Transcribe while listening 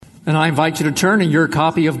And I invite you to turn in your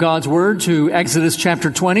copy of God's Word to Exodus chapter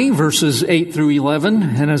 20, verses 8 through 11.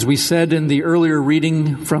 And as we said in the earlier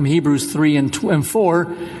reading from Hebrews 3 and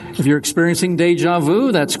 4, if you're experiencing deja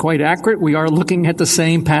vu, that's quite accurate. We are looking at the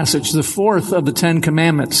same passage, the fourth of the Ten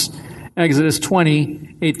Commandments, Exodus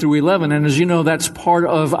 20, 8 through 11. And as you know, that's part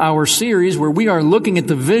of our series where we are looking at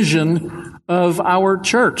the vision of our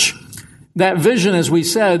church. That vision, as we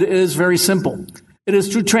said, is very simple. It is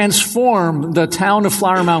to transform the town of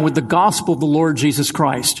Flower Mound with the gospel of the Lord Jesus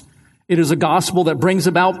Christ. It is a gospel that brings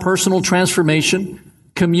about personal transformation,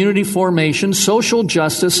 community formation, social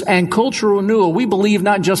justice, and cultural renewal. We believe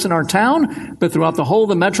not just in our town, but throughout the whole of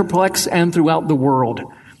the Metroplex and throughout the world.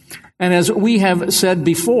 And as we have said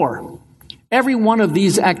before, every one of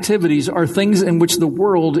these activities are things in which the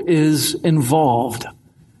world is involved.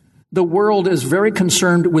 The world is very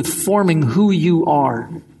concerned with forming who you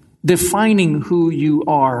are, defining who you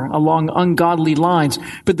are along ungodly lines.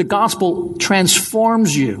 But the gospel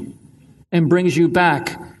transforms you and brings you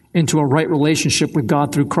back into a right relationship with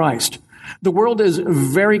God through Christ. The world is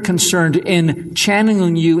very concerned in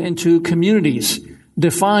channeling you into communities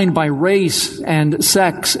defined by race and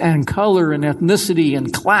sex and color and ethnicity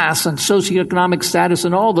and class and socioeconomic status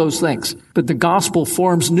and all those things. But the gospel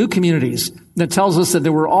forms new communities that tells us that they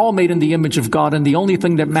were all made in the image of God, and the only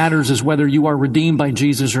thing that matters is whether you are redeemed by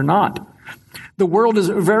Jesus or not. The world is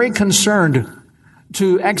very concerned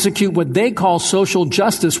to execute what they call social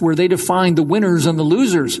justice, where they define the winners and the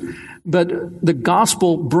losers. But the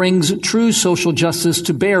gospel brings true social justice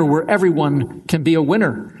to bear where everyone can be a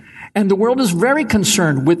winner. And the world is very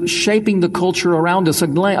concerned with shaping the culture around us,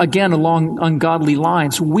 again, along ungodly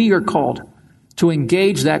lines. We are called to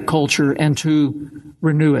engage that culture and to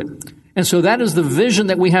renew it. And so that is the vision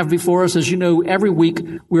that we have before us. As you know, every week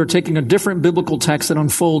we are taking a different biblical text that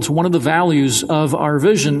unfolds one of the values of our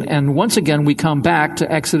vision. And once again, we come back to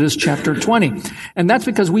Exodus chapter 20. And that's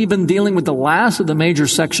because we've been dealing with the last of the major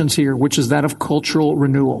sections here, which is that of cultural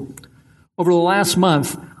renewal. Over the last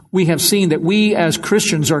month, we have seen that we as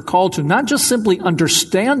Christians are called to not just simply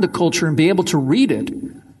understand the culture and be able to read it,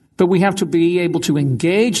 but we have to be able to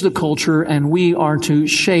engage the culture, and we are to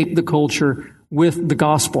shape the culture with the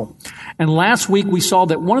gospel. And last week we saw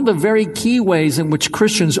that one of the very key ways in which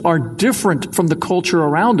Christians are different from the culture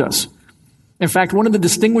around us, in fact, one of the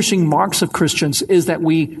distinguishing marks of Christians is that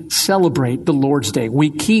we celebrate the Lord's Day. We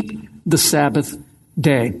keep the Sabbath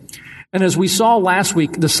day. And as we saw last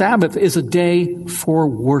week, the Sabbath is a day for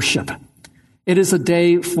worship. It is a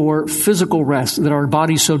day for physical rest that our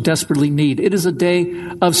bodies so desperately need. It is a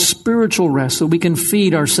day of spiritual rest so we can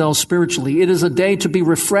feed ourselves spiritually. It is a day to be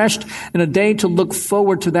refreshed and a day to look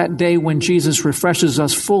forward to that day when Jesus refreshes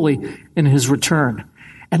us fully in his return.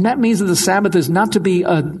 And that means that the Sabbath is not to be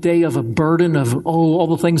a day of a burden of, all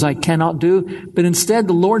the things I cannot do, but instead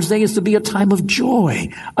the Lord's Day is to be a time of joy,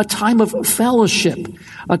 a time of fellowship,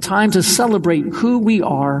 a time to celebrate who we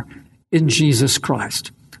are in Jesus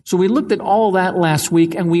Christ. So we looked at all that last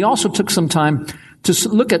week, and we also took some time to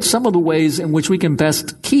look at some of the ways in which we can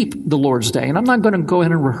best keep the Lord's Day. And I'm not going to go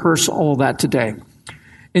ahead and rehearse all that today.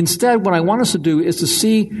 Instead, what I want us to do is to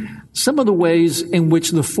see some of the ways in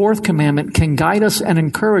which the fourth commandment can guide us and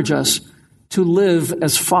encourage us to live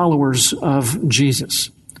as followers of Jesus.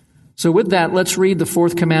 So with that, let's read the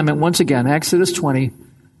fourth commandment once again, Exodus 20,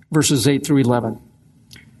 verses 8 through 11.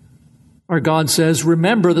 Our God says,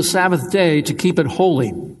 "Remember the Sabbath day to keep it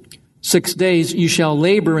holy. 6 days you shall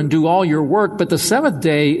labor and do all your work, but the seventh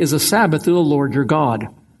day is a Sabbath to the Lord your God.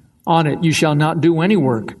 On it you shall not do any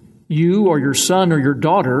work. You or your son or your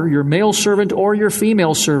daughter, your male servant or your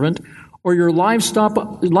female servant, or your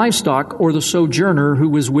livestock or the sojourner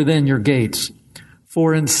who is within your gates.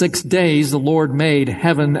 For in 6 days the Lord made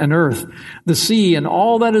heaven and earth, the sea and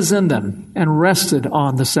all that is in them, and rested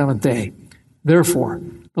on the seventh day. Therefore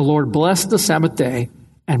the Lord blessed the Sabbath day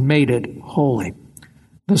and made it holy."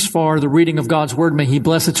 Thus far, the reading of God's word, may he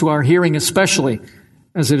bless it to our hearing, especially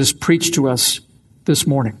as it is preached to us this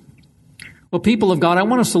morning. Well, people of God, I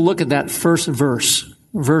want us to look at that first verse,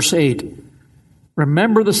 verse 8.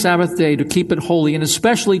 Remember the Sabbath day to keep it holy, and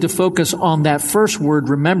especially to focus on that first word,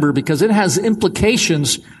 remember, because it has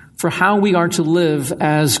implications for how we are to live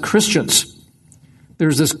as Christians.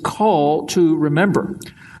 There's this call to remember.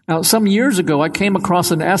 Now, some years ago, I came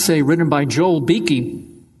across an essay written by Joel Beeke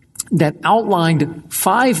that outlined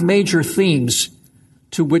 5 major themes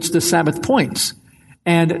to which the Sabbath points.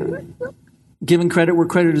 And giving credit where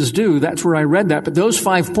credit is due, that's where I read that. But those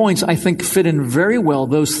 5 points, I think, fit in very well.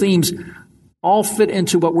 Those themes all fit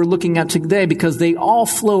into what we're looking at today because they all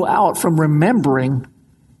flow out from remembering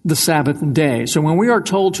the Sabbath day. So when we are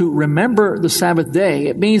told to remember the Sabbath day,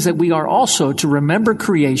 it means that we are also to remember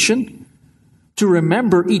creation, to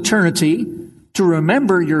remember eternity, to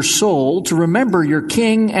remember your soul, to remember your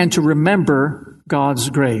King, and to remember God's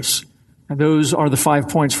grace. And those are the 5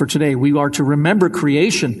 points for today. We are to remember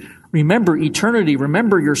creation, remember eternity,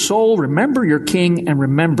 remember your soul, remember your King, and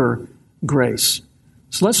remember grace.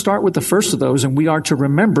 So let's start with the first of those, and we are to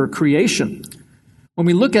remember creation. When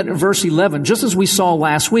we look at verse 11, just as we saw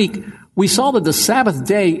last week, we saw that the Sabbath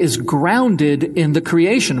day is grounded in the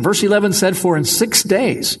creation. Verse 11 said, "For in 6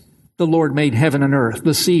 days the Lord made heaven and earth,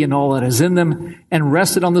 the sea and all that is in them, and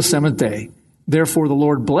rested on the seventh day. Therefore the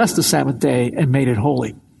Lord blessed the Sabbath day and made it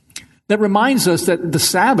holy." That reminds us that the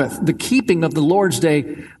Sabbath, the keeping of the Lord's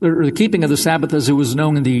day, or the keeping of the Sabbath as it was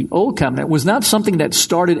known in the Old Covenant, was not something that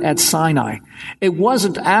started at Sinai. It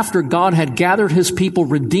wasn't after God had gathered his people,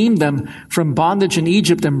 redeemed them from bondage in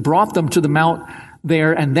Egypt, and brought them to the mount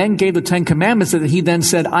there, and then gave the 10 Commandments, that he then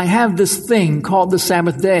said, "I have this thing called the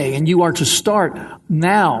Sabbath day, and you are to start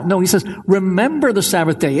now." No, he says, remember the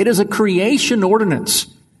Sabbath day. It is a creation ordinance,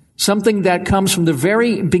 something that comes from the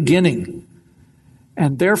very beginning.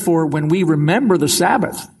 And therefore, when we remember the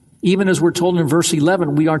Sabbath, even as we're told in verse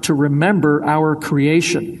 11, we are to remember our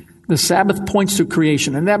creation. The Sabbath points to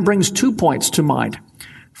creation, and that brings 2 points to mind.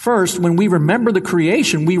 First, when we remember the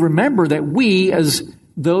creation, we remember that we, as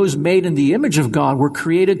those made in the image of God, were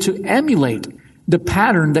created to emulate the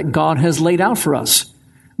pattern that God has laid out for us.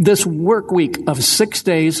 This work week of 6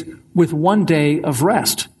 days with 1 day of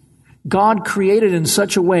rest. God created in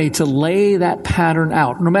such a way to lay that pattern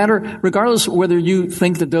out. Regardless whether you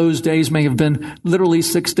think that those days may have been literally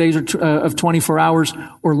 6 days of 24 hours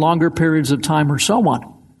or longer periods of time or so on.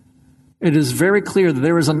 It is very clear that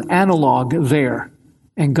there is an analog there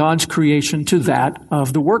in God's creation to that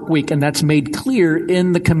of the work week. And that's made clear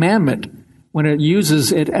in the commandment when it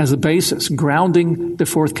uses it as a basis, grounding the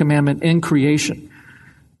fourth commandment in creation.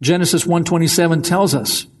 Genesis 1:27 tells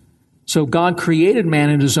us, "So God created man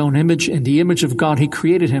in his own image. In the image of God, he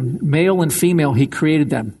created him. Male and female, he created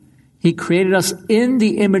them." He created us in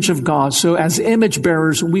the image of God. So as image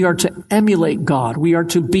bearers, we are to emulate God. We are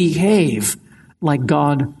to behave like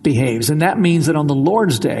God behaves. And that means that on the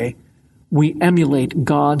Lord's day, we emulate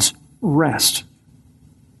God's rest.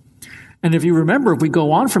 And if you remember, if we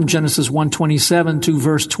go on from Genesis 1:27 to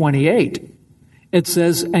verse 28, it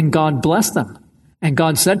says, "And God blessed them. And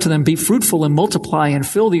God said to them, be fruitful and multiply and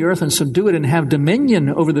fill the earth and subdue it and have dominion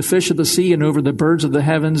over the fish of the sea and over the birds of the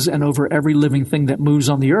heavens and over every living thing that moves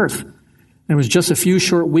on the earth." And it was just a few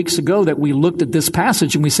short weeks ago that we looked at this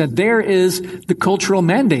passage and we said, there is the cultural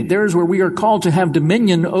mandate. There is where we are called to have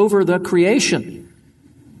dominion over the creation.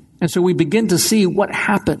 And so we begin to see what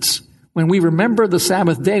happens. When we remember the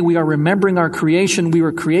Sabbath day, we are remembering our creation. We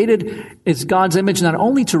were created as God's image, not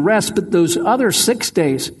only to rest, but those other 6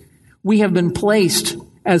 days, we have been placed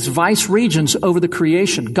as vice regents over the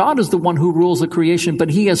creation. God is the one who rules the creation, but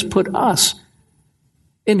he has put us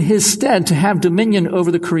in his stead to have dominion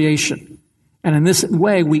over the creation. And in this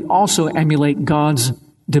way, we also emulate God's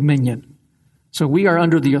dominion. So we are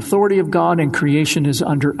under the authority of God and creation is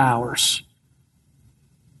under ours.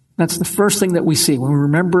 That's the first thing that we see when we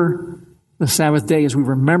remember the Sabbath day, is we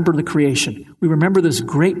remember the creation. We remember this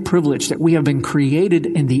great privilege that we have been created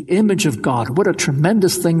in the image of God. What a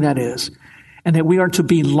tremendous thing that is. And that we are to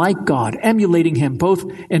be like God, emulating him, both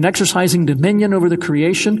in exercising dominion over the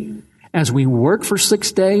creation as we work for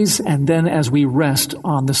 6 days and then as we rest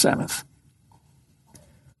on the seventh.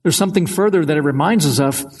 There's something further that it reminds us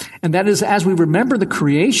of, and that is as we remember the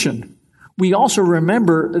creation, we also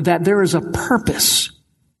remember that there is a purpose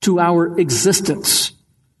to our existence.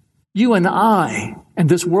 You and I and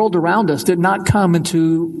this world around us did not come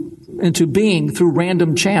into being through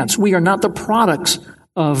random chance. We are not the products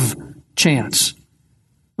of chance.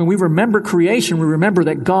 When we remember creation, we remember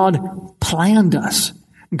that God planned us.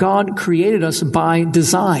 God created us by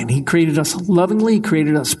design. He created us lovingly. He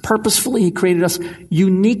created us purposefully. He created us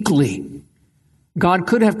uniquely. God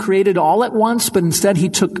could have created all at once, but instead he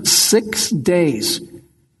took 6 days.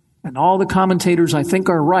 And all the commentators, I think,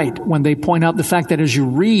 are right when they point out the fact that as you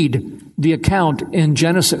read the account in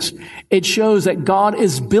Genesis, it shows that God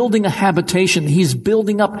is building a habitation. He's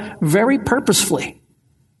building up very purposefully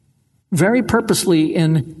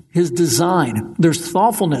in his design. There's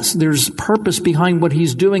thoughtfulness. There's purpose behind what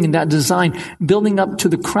he's doing in that design, building up to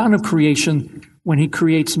the crown of creation when he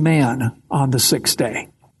creates man on the 6th day.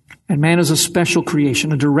 And man is a special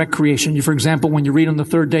creation, a direct creation. For example, when you read on the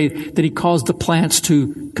 3rd day that he caused the plants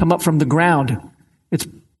to come up from the ground, it's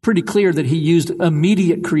pretty clear that he used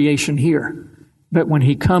immediate creation here. But when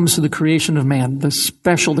he comes to the creation of man,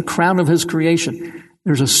 the crown of his creation,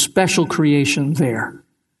 There's a special creation there.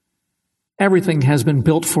 Everything has been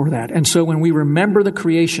built for that. And so when we remember the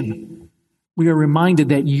creation, we are reminded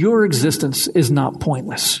that your existence is not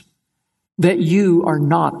pointless, that you are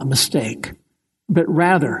not a mistake, but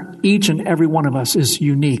rather each and every one of us is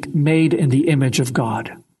unique, made in the image of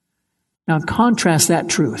God. Now contrast that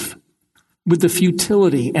truth with the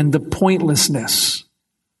futility and the pointlessness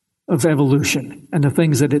of evolution and the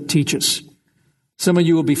things that it teaches. Some of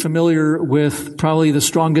you will be familiar with probably the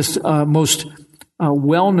strongest, most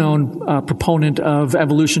well-known proponent of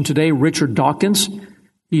evolution today, Richard Dawkins.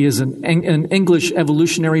 He is an English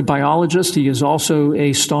evolutionary biologist. He is also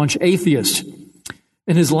a staunch atheist.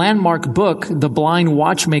 In his landmark book, The Blind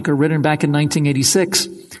Watchmaker, written back in 1986,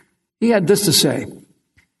 he had this to say.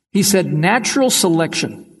 He said, natural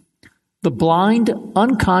selection, the blind,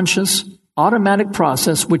 unconscious, automatic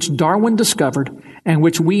process which Darwin discovered and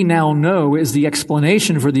which we now know is the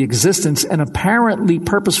explanation for the existence and apparently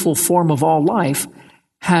purposeful form of all life,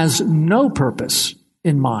 has no purpose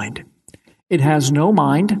in mind. It has no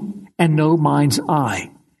mind and no mind's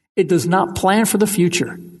eye. It does not plan for the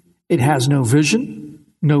future. It has no vision,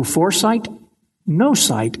 no foresight, no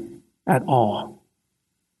sight at all.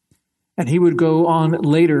 And he would go on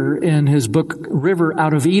later in his book, River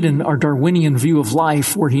Out of Eden, Our Darwinian View of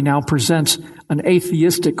Life, where he now presents an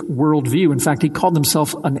atheistic worldview. In fact, he called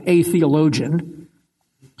himself an atheologian.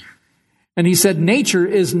 And he said, nature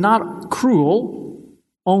is not cruel,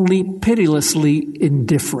 only pitilessly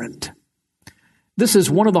indifferent. This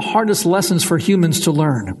is one of the hardest lessons for humans to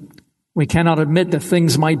learn. We cannot admit that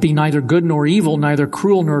things might be neither good nor evil, neither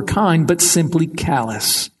cruel nor kind, but simply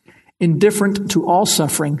callous, indifferent to all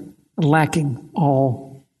suffering, lacking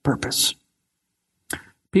all purpose.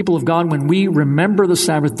 People of God, when we remember the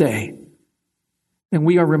Sabbath day, then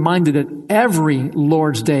we are reminded that every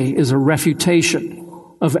Lord's Day is a refutation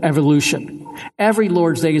of evolution. Every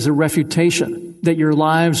Lord's Day is a refutation that your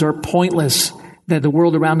lives are pointless, that the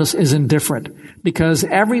world around us is indifferent, because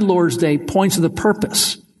every Lord's Day points to the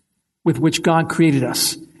purpose with which God created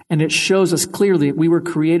us, and it shows us clearly that we were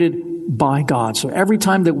created by God. So every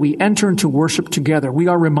time that we enter into worship together, we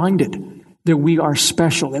are reminded that we are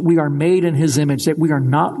special, that we are made in His image, that we are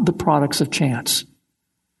not the products of chance,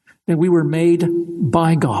 that we were made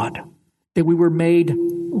by God, that we were made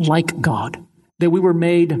like God, that we were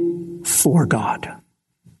made for God.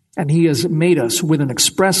 And He has made us with an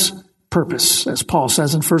express purpose, as Paul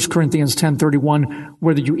says in 1 Corinthians 10:31,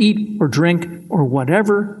 whether you eat or drink or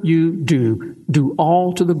whatever you do, do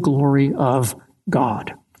all to the glory of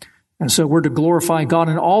God. And so we're to glorify God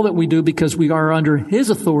in all that we do because we are under His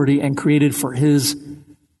authority and created for His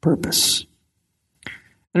purpose.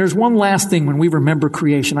 And there's one last thing when we remember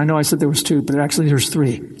creation. I know I said there was two, but actually there's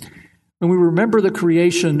three. When we remember the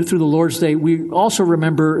creation through the Lord's Day, we also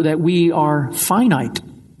remember that we are finite.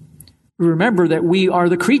 We remember that we are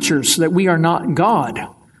the creatures, that we are not God,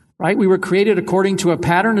 right? We were created according to a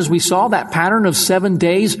pattern. As we saw, that pattern of 7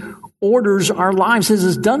 days orders our lives. It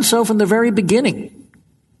has done so from the very beginning.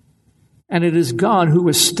 And it is God who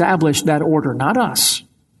established that order, not us.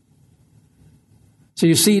 So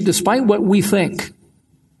you see, despite what we think,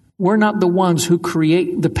 we're not the ones who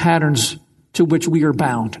create the patterns to which we are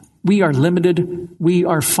bound. We are limited, we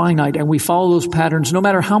are finite, and we follow those patterns no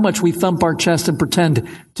matter how much we thump our chest and pretend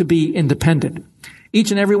to be independent.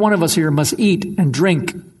 Each and every one of us here must eat and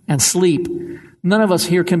drink and sleep. None of us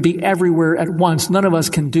here can be everywhere at once. None of us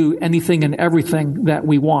can do anything and everything that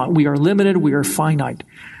we want. We are limited, we are finite.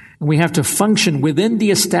 And we have to function within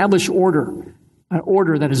the established order, an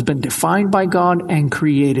order that has been defined by God and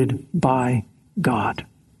created by God.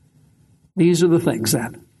 These are the things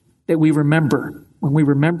that we remember when we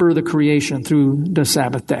remember the creation through the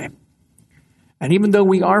Sabbath day. And even though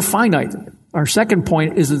we are finite, our second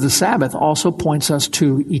point is that the Sabbath also points us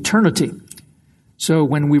to eternity. So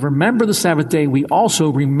when we remember the Sabbath day, we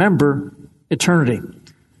also remember eternity.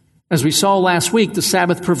 As we saw last week, the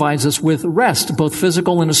Sabbath provides us with rest, both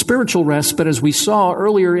physical and a spiritual rest. But as we saw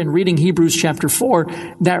earlier in reading Hebrews chapter 4,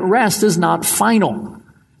 that rest is not final.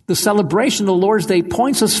 The celebration of the Lord's Day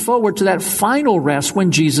points us forward to that final rest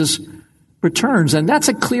when Jesus returns. And that's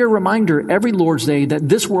a clear reminder every Lord's Day that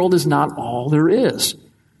this world is not all there is,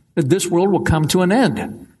 that this world will come to an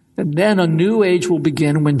end, that then a new age will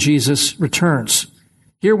begin when Jesus returns.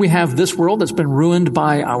 Here we have this world that's been ruined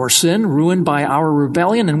by our sin, ruined by our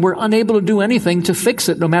rebellion, and we're unable to do anything to fix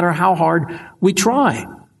it, no matter how hard we try.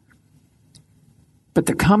 But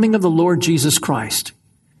the coming of the Lord Jesus Christ,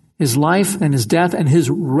 His life and His death and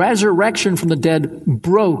His resurrection from the dead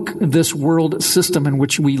broke this world system in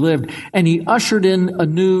which we lived, and He ushered in a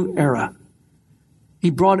new era. He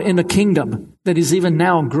brought in a kingdom that is even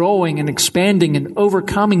now growing and expanding and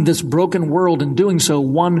overcoming this broken world, and doing so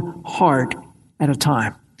one heart at a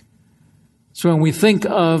time. So when we think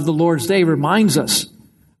of the Lord's Day, it reminds us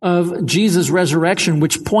of Jesus' resurrection,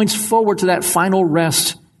 which points forward to that final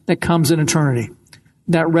rest that comes in eternity.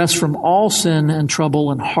 That rest from all sin and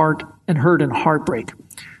trouble and hurt and heartbreak.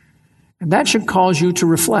 And that should cause you to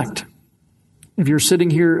reflect. If you're sitting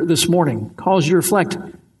here this morning, cause you to reflect.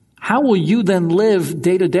 How will you then live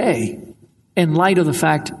day to day in light of the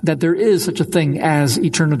fact that there is such a thing as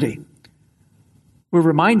eternity? We're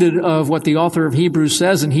reminded of what the author of Hebrews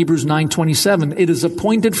says in Hebrews 9:27. It is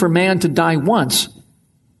appointed for man to die once,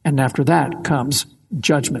 and after that comes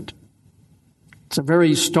judgment. It's a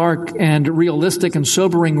very stark and realistic and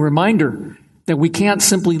sobering reminder that we can't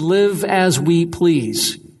simply live as we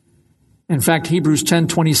please. In fact, Hebrews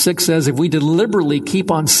 10:26 says, if we deliberately keep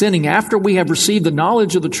on sinning after we have received the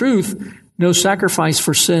knowledge of the truth, no sacrifice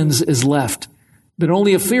for sins is left, but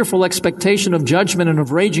only a fearful expectation of judgment and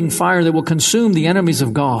of raging fire that will consume the enemies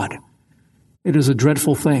of God. It is a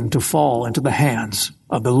dreadful thing to fall into the hands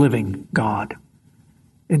of the living God.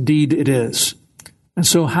 Indeed, it is. And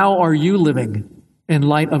so how are you living in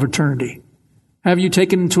light of eternity? Have you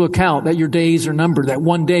taken into account that your days are numbered, that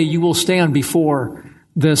one day you will stand before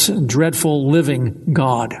this dreadful living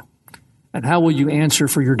God? And how will you answer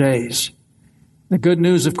for your days? The good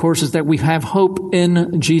news, of course, is that we have hope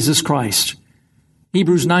in Jesus Christ.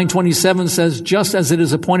 Hebrews 9:27 says, just as it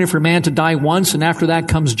is appointed for man to die once, and after that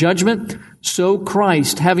comes judgment, so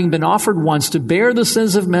Christ, having been offered once to bear the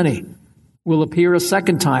sins of many, will appear a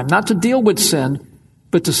second time, not to deal with sin,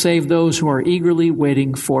 but to save those who are eagerly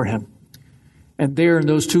waiting for him. And there in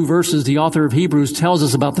those two verses, the author of Hebrews tells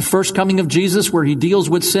us about the first coming of Jesus, where he deals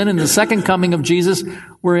with sin, and the second coming of Jesus,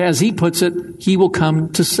 where, as he puts it, he will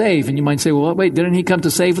come to save. And you might say, well, wait, didn't he come to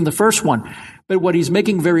save in the first one? But what he's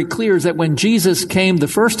making very clear is that when Jesus came the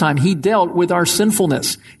first time, he dealt with our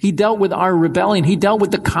sinfulness. He dealt with our rebellion. He dealt with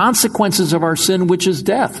the consequences of our sin, which is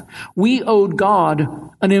death. We owed God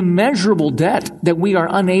an immeasurable debt that we are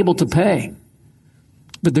unable to pay.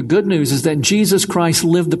 But the good news is that Jesus Christ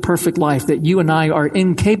lived the perfect life that you and I are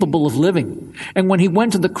incapable of living. And when he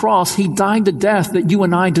went to the cross, he died the death that you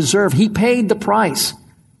and I deserve. He paid the price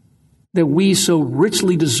that we so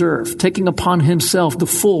richly deserve, taking upon himself the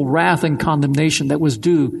full wrath and condemnation that was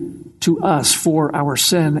due to us for our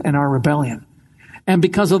sin and our rebellion. And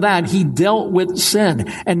because of that, he dealt with sin.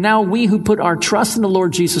 And now we who put our trust in the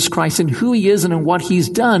Lord Jesus Christ and who he is and in what he's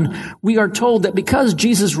done, we are told that because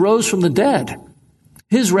Jesus rose from the dead,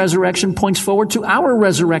 his resurrection points forward to our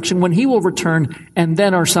resurrection when he will return, and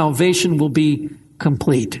then our salvation will be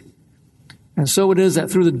complete. And so it is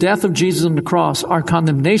that through the death of Jesus on the cross, our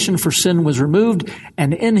condemnation for sin was removed,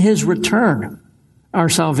 and in his return, our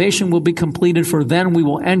salvation will be completed, for then we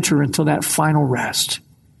will enter into that final rest.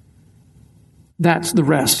 That's the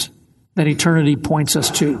rest that eternity points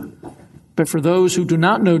us to. But for those who do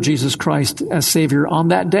not know Jesus Christ as Savior on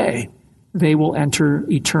that day, they will enter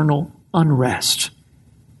eternal unrest.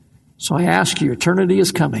 So I ask you, eternity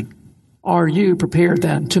is coming. Are you prepared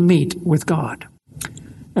then to meet with God?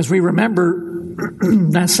 As we remember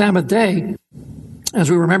that Sabbath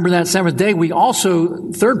day, we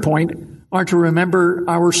also, third point, are to remember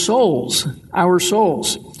our souls. Our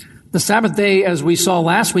souls. The Sabbath day, as we saw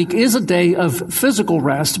last week, is a day of physical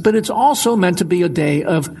rest, but it's also meant to be a day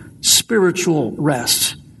of spiritual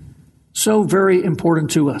rest. So very important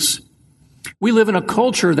to us. We live in a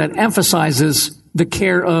culture that emphasizes the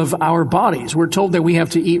care of our bodies. We're told that we have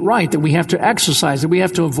to eat right, that we have to exercise, that we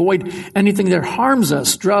have to avoid anything that harms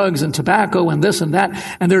us, drugs and tobacco and this and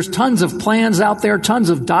that. And there's tons of plans out there, tons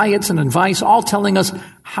of diets and advice, all telling us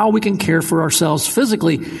how we can care for ourselves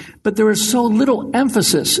physically. But there is so little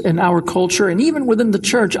emphasis in our culture and even within the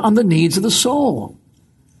church on the needs of the soul.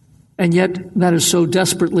 And yet that is so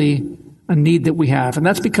desperately a need that we have. And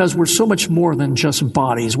that's because we're so much more than just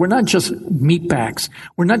bodies. We're not just meat bags.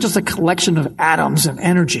 We're not just a collection of atoms and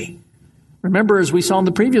energy. Remember, as we saw in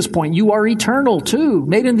the previous point, you are eternal too,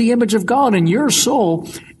 made in the image of God, and your soul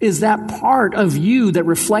is that part of you that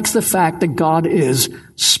reflects the fact that God is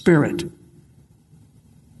spirit.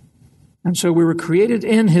 And so we were created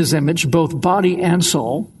in his image, both body and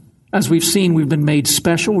soul. As we've seen, we've been made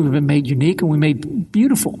special, we've been made unique, and we're made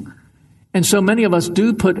beautiful. And so many of us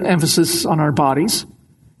do put emphasis on our bodies,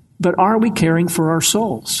 but are we caring for our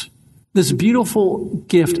souls? This beautiful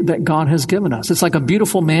gift that God has given us. It's like a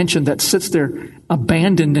beautiful mansion that sits there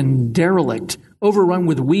abandoned and derelict, overrun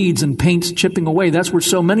with weeds and paint chipping away. That's where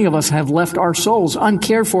so many of us have left our souls,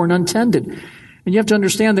 uncared for and untended. And you have to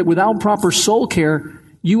understand that without proper soul care,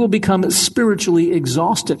 you will become spiritually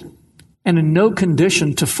exhausted. and in no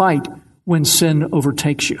condition to fight when sin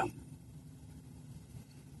overtakes you.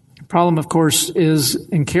 The problem, of course, is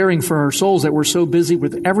in caring for our souls that we're so busy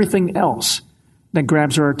with everything else that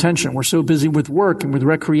grabs our attention. We're so busy with work and with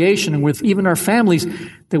recreation and with even our families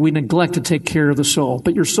that we neglect to take care of the soul.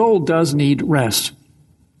 But your soul does need rest.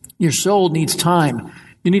 Your soul needs time.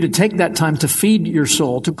 You need to take that time to feed your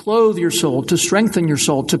soul, to clothe your soul, to strengthen your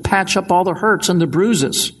soul, to patch up all the hurts and the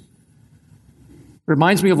bruises.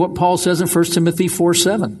 Reminds me of what Paul says in 1 Timothy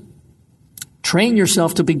 4:7. Train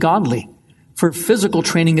yourself to be godly, for physical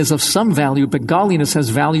training is of some value, but godliness has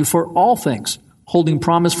value for all things, holding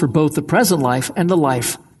promise for both the present life and the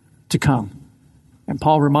life to come. And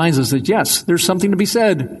Paul reminds us that, yes, there's something to be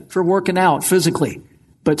said for working out physically,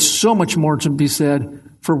 but so much more to be said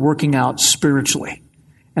for working out spiritually.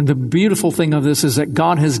 And the beautiful thing of this is that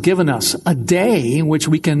God has given us a day in which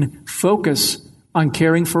we can focus on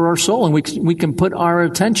caring for our soul, and we can put our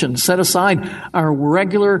attention, set aside our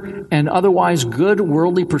regular and otherwise good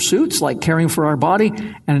worldly pursuits like caring for our body,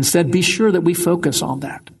 and instead be sure that we focus on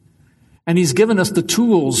that. And He's given us the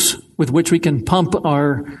tools with which we can pump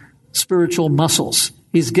our spiritual muscles.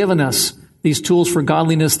 He's given us these tools for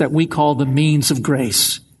godliness that we call the means of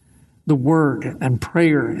grace, the Word and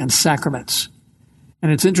prayer and sacraments.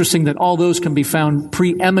 And it's interesting that all those can be found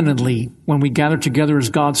preeminently when we gather together as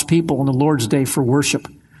God's people on the Lord's Day for worship,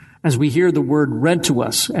 as we hear the Word read to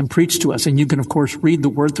us and preached to us. And you can, of course, read the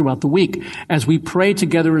Word throughout the week. As we pray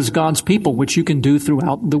together as God's people, which you can do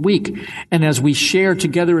throughout the week. And as we share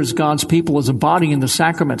together as God's people as a body in the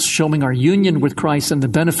sacraments, showing our union with Christ and the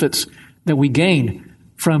benefits that we gain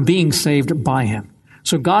from being saved by Him.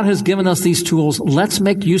 So God has given us these tools. Let's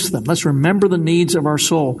make use of them. Let's remember the needs of our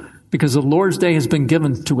soul, because the Lord's Day has been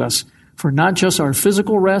given to us for not just our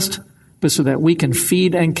physical rest, but so that we can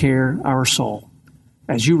feed and care our soul.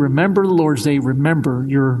 As you remember the Lord's Day, remember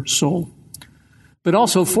your soul. But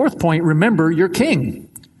also, fourth point, remember your King.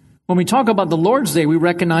 When we talk about the Lord's Day, we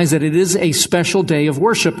recognize that it is a special day of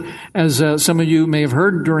worship. As some of you may have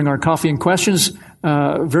heard during our Coffee and Questions,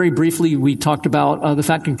 very briefly, we talked about the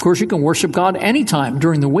fact, of course, you can worship God anytime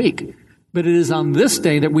during the week. But it is on this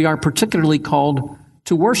day that we are particularly called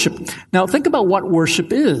to worship. Now, think about what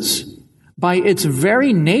worship is. By its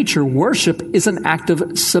very nature, worship is an act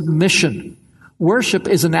of submission. Worship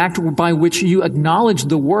is an act by which you acknowledge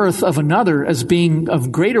the worth of another as being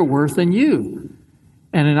of greater worth than you.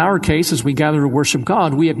 And in our case, as we gather to worship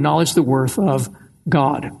God, we acknowledge the worth of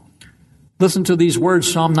God. Listen to these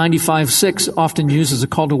words. Psalm 95:6 often used as a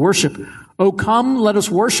call to worship. "O come, let us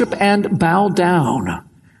worship and bow down.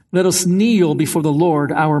 Let us kneel before the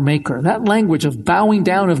Lord our Maker." That language of bowing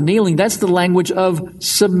down, of kneeling, that's the language of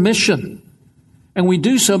submission. And we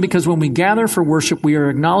do so because when we gather for worship, we are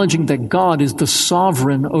acknowledging that God is the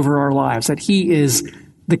sovereign over our lives, that He is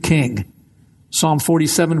the King. Psalm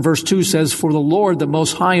 47 verse 2 says, "For the Lord, the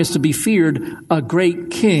Most High, is to be feared, a great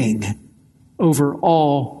King over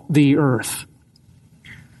all the earth."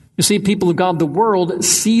 You see, people of God, the world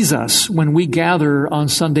sees us when we gather on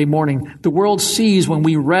Sunday morning. The world sees when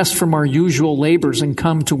we rest from our usual labors and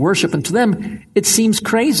come to worship. And to them, it seems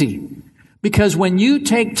crazy. Because when you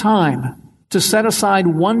take time to set aside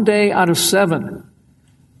one day out of 7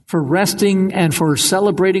 for resting and for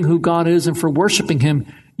celebrating who God is and for worshiping Him,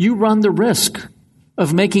 you run the risk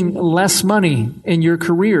of making less money in your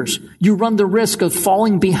careers. You run the risk of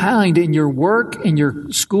falling behind in your work, in your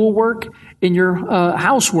schoolwork, in your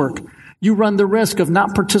housework. You run the risk of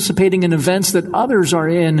not participating in events that others are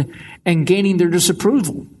in and gaining their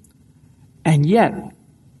disapproval. And yet,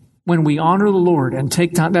 when we honor the Lord and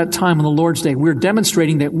take that time on the Lord's Day, we're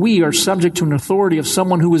demonstrating that we are subject to an authority of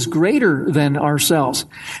someone who is greater than ourselves.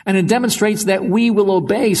 And it demonstrates that we will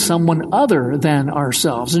obey someone other than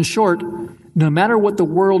ourselves. In short, no matter what the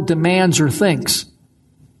world demands or thinks,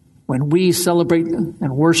 when we celebrate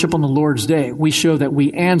and worship on the Lord's Day, we show that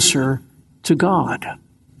we answer to God.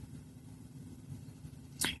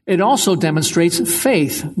 It also demonstrates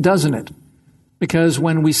faith, doesn't it? Because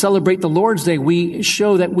when we celebrate the Lord's Day, we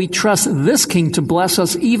show that we trust this King to bless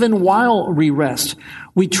us even while we rest.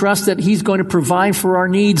 We trust that He's going to provide for our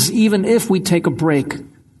needs even if we take a break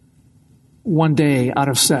one day out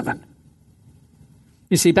of 7.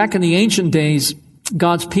 You see, back in the ancient days,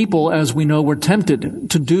 God's people, as we know, were tempted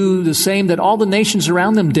to do the same that all the nations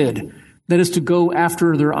around them did. That is, to go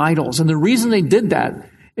after their idols. And the reason they did that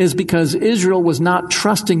is because Israel was not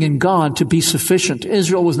trusting in God to be sufficient.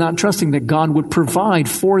 Israel was not trusting that God would provide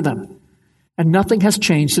for them. And nothing has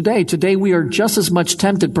changed today. Today we are just as much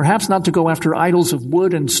tempted, perhaps not to go after idols of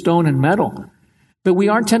wood and stone and metal, but we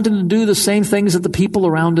are tempted to do the same things that the people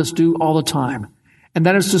around us do all the time. And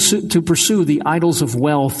that is to pursue the idols of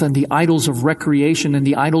wealth and the idols of recreation and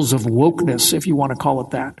the idols of wokeness, if you want to call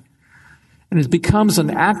it that. And it becomes an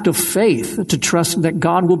act of faith to trust that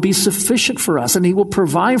God will be sufficient for us and He will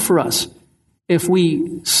provide for us if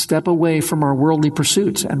we step away from our worldly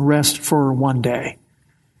pursuits and rest for one day.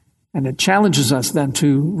 And it challenges us then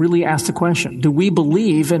to really ask the question, do we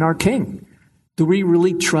believe in our King? Do we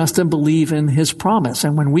really trust and believe in His promise?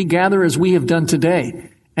 And when we gather as we have done today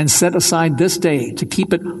and set aside this day to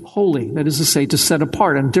keep it holy, that is to say, to set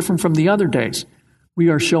apart and different from the other days, we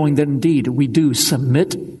are showing that indeed we do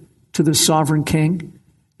submit to the sovereign King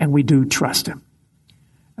and we do trust Him.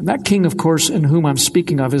 And that King, of course, in whom I'm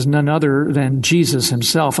speaking of is none other than Jesus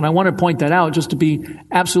Himself. And I want to point that out just to be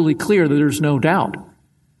absolutely clear that there's no doubt.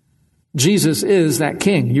 Jesus is that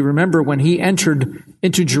King. You remember when He entered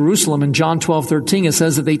into Jerusalem in John 12:13, it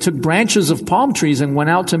says that they took branches of palm trees and went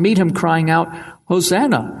out to meet Him, crying out,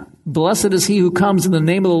 Hosanna, blessed is He who comes in the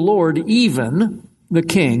name of the Lord, even the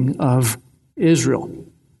King of Israel.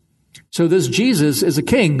 So this Jesus is a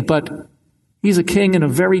king, but He's a king in a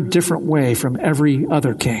very different way from every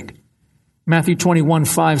other king. Matthew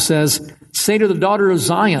 21:5 says, say to the daughter of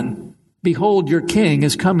Zion, behold, your king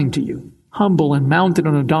is coming to you, humble and mounted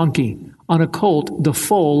on a donkey, on a colt, the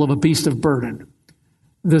foal of a beast of burden.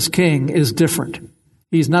 This king is different.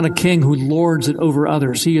 He's not a king who lords it over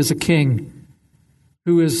others. He is a king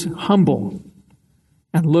who is humble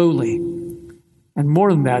and lowly. And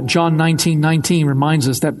more than that, John 19:19 reminds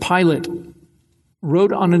us that Pilate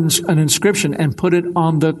wrote on an inscription and put it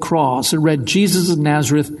on the cross. It read, Jesus of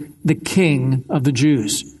Nazareth, the King of the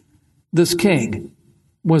Jews. This king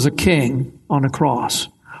was a king on a cross,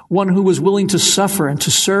 one who was willing to suffer and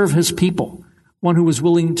to serve His people, one who was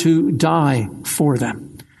willing to die for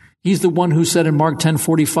them. He's the one who said in Mark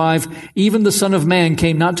 10:45, even the Son of Man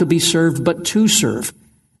came not to be served, but to serve,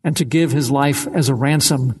 and to give His life as a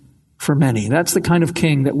ransom for many. That's the kind of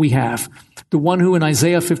king that we have. The one who in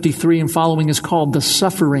Isaiah 53 and following is called the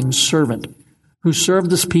suffering servant, who served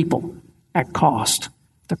His people at cost,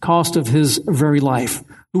 the cost of His very life,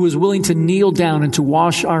 who was willing to kneel down and to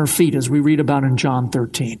wash our feet, as we read about in John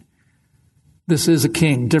 13. This is a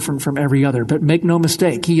king different from every other, but make no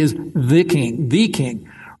mistake, He is the King, the King.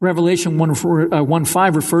 Revelation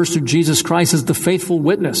 1:5 refers to Jesus Christ as the faithful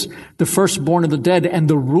witness, the firstborn of the dead, and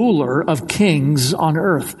the ruler of kings on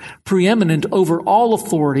earth, preeminent over all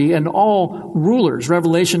authority and all rulers.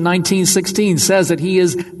 Revelation 19:16 says that He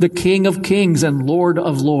is the King of kings and Lord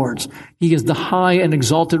of lords. He is the high and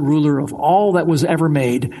exalted ruler of all that was ever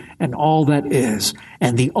made and all that is.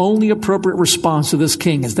 And the only appropriate response to this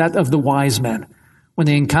king is that of the wise men. When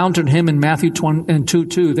they encountered Him in Matthew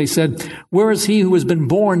 2:2, they said, where is He who has been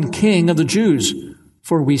born King of the Jews?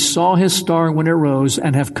 For we saw His star when it rose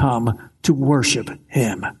and have come to worship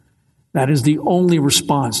Him. That is the only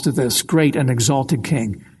response to this great and exalted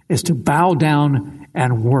King, is to bow down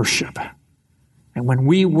and worship. And when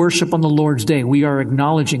we worship on the Lord's Day, we are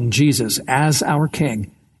acknowledging Jesus as our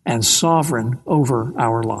King and sovereign over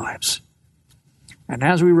our lives. And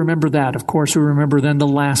as we remember that, of course, we remember then the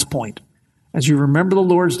last point. As you remember the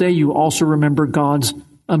Lord's Day, you also remember God's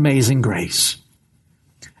amazing grace.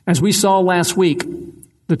 As we saw last week,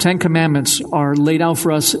 the Ten Commandments are laid out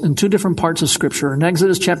for us in two different parts of Scripture. In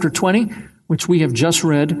Exodus chapter 20, which we have just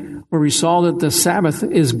read, where we saw that the Sabbath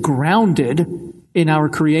is grounded in our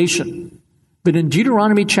creation. But in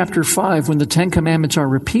Deuteronomy chapter 5, when the Ten Commandments are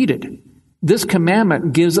repeated, this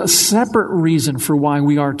commandment gives a separate reason for why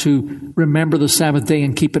we are to remember the Sabbath day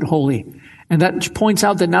and keep it holy. And that points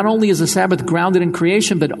out that not only is the Sabbath grounded in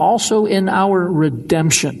creation, but also in our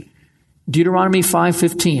redemption. Deuteronomy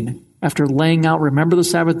 5:15, after laying out, remember the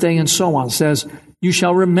Sabbath day and so on, says, you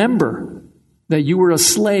shall remember that you were a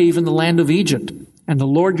slave in the land of Egypt, and the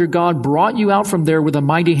Lord your God brought you out from there with a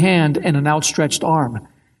mighty hand and an outstretched arm.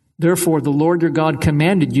 Therefore, the Lord your God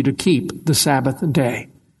commanded you to keep the Sabbath day.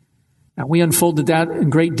 Now, we unfolded that in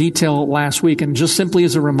great detail last week, and just simply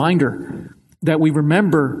as a reminder that we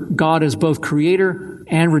remember God as both creator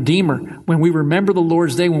and redeemer. When we remember the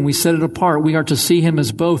Lord's Day, when we set it apart, we are to see Him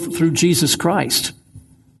as both through Jesus Christ,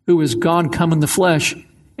 who is God come in the flesh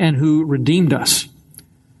and who redeemed us.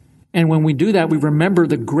 And when we do that, we remember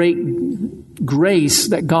the great grace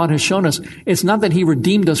that God has shown us. It's not that He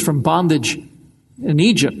redeemed us from bondage in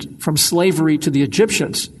Egypt, from slavery to the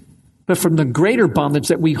Egyptians, but from the greater bondage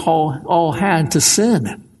that we all had to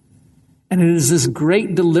sin. And it is this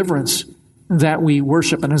great deliverance that we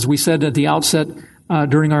worship. And as we said at the outset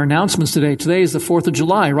during our announcements today is the 4th of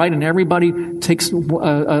July, right? And everybody takes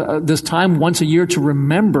this time once a year to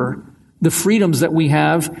remember the freedoms that we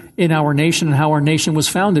have in our nation and how our nation was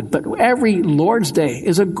founded. But every Lord's Day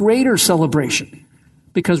is a greater celebration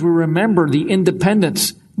because we remember the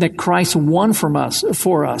independence that Christ won for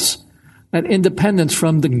us, that independence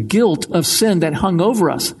from the guilt of sin that hung over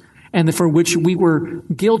us and for which we were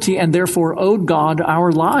guilty and therefore owed God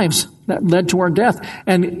our lives that led to our death.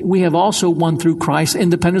 And we have also won through Christ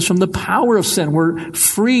independence from the power of sin. We're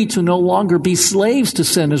free to no longer be slaves to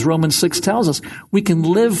sin, as Romans 6 tells us. We can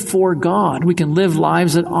live for God. We can live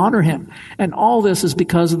lives that honor Him. And all this is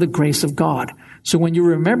because of the grace of God. So when you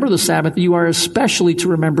remember the Sabbath, you are especially to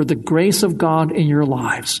remember the grace of God in your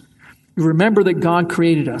lives. We remember that God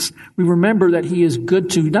created us. We remember that He is good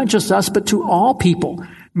to not just us, but to all people.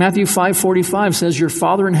 Matthew 5:45 says, your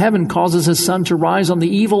Father in heaven causes His sun to rise on the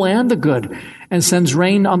evil and the good, and sends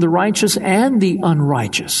rain on the righteous and the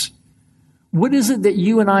unrighteous. What is it that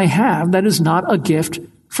you and I have that is not a gift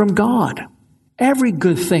from God? Every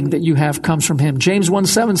good thing that you have comes from Him. James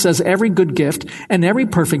 1:7 says, every good gift and every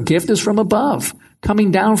perfect gift is from above,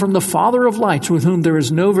 coming down from the Father of lights, with whom there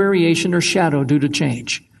is no variation or shadow due to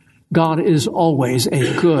change. God is always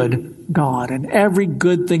a good God, and every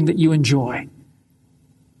good thing that you enjoy,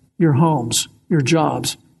 your homes, your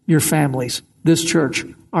jobs, your families, this church,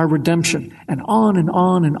 our redemption, and on and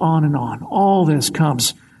on and on and on. All this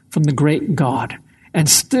comes from the great God. And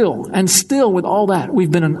still with all that,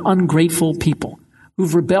 we've been an ungrateful people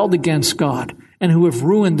who've rebelled against God and who have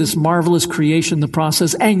ruined this marvelous creation in the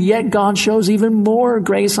process. And yet God shows even more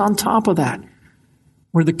grace on top of that,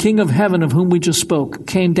 where the King of heaven, of whom we just spoke,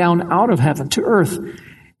 came down out of heaven to earth.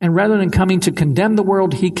 And rather than coming to condemn the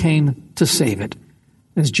world, He came to save it.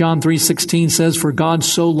 As John 3:16 says, for God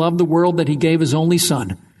so loved the world that He gave His only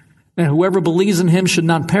Son, that whoever believes in Him should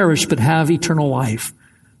not perish but have eternal life.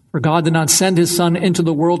 For God did not send His Son into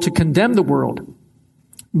the world to condemn the world,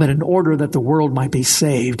 but in order that the world might be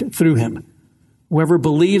saved through Him. Whoever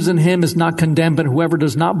believes in Him is not condemned, but whoever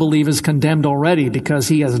does not believe is condemned already, because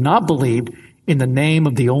he has not believed in the name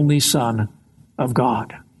of the only Son of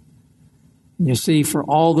God. You see, for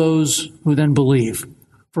all those who then believe,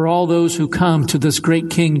 for all those who come to this great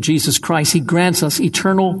King, Jesus Christ, He grants us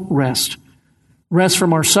eternal rest. Rest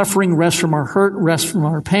from our suffering, rest from our hurt, rest from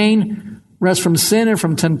our pain, rest from sin and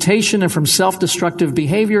from temptation and from self-destructive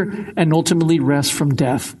behavior, and ultimately rest from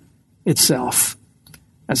death itself.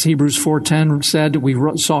 As Hebrews 4:10 said, we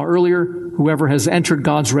saw earlier, whoever has entered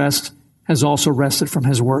God's rest has also rested from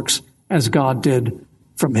his works, as God did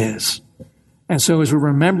from His. And so as we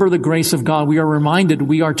remember the grace of God, we are reminded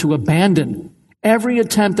we are to abandon every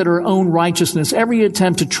attempt at our own righteousness, every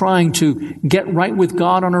attempt to trying to get right with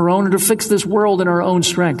God on our own or to fix this world in our own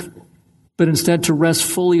strength, but instead to rest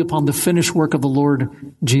fully upon the finished work of the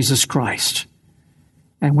Lord Jesus Christ.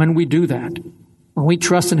 And when we do that, when we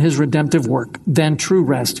trust in His redemptive work, then true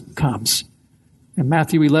rest comes. In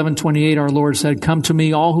Matthew 11:28, our Lord said, come to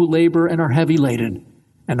me, all who labor and are heavy laden,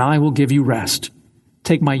 and I will give you rest.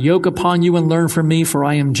 Take my yoke upon you and learn from me, for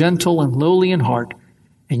I am gentle and lowly in heart,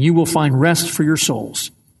 and you will find rest for your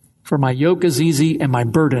souls. For my yoke is easy and my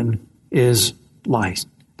burden is light.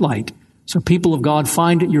 So people of God,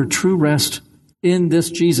 find your true rest in this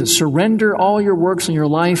Jesus. Surrender all your works in your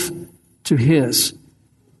life to His,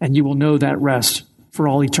 and you will know that rest for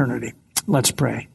all eternity. Let's pray.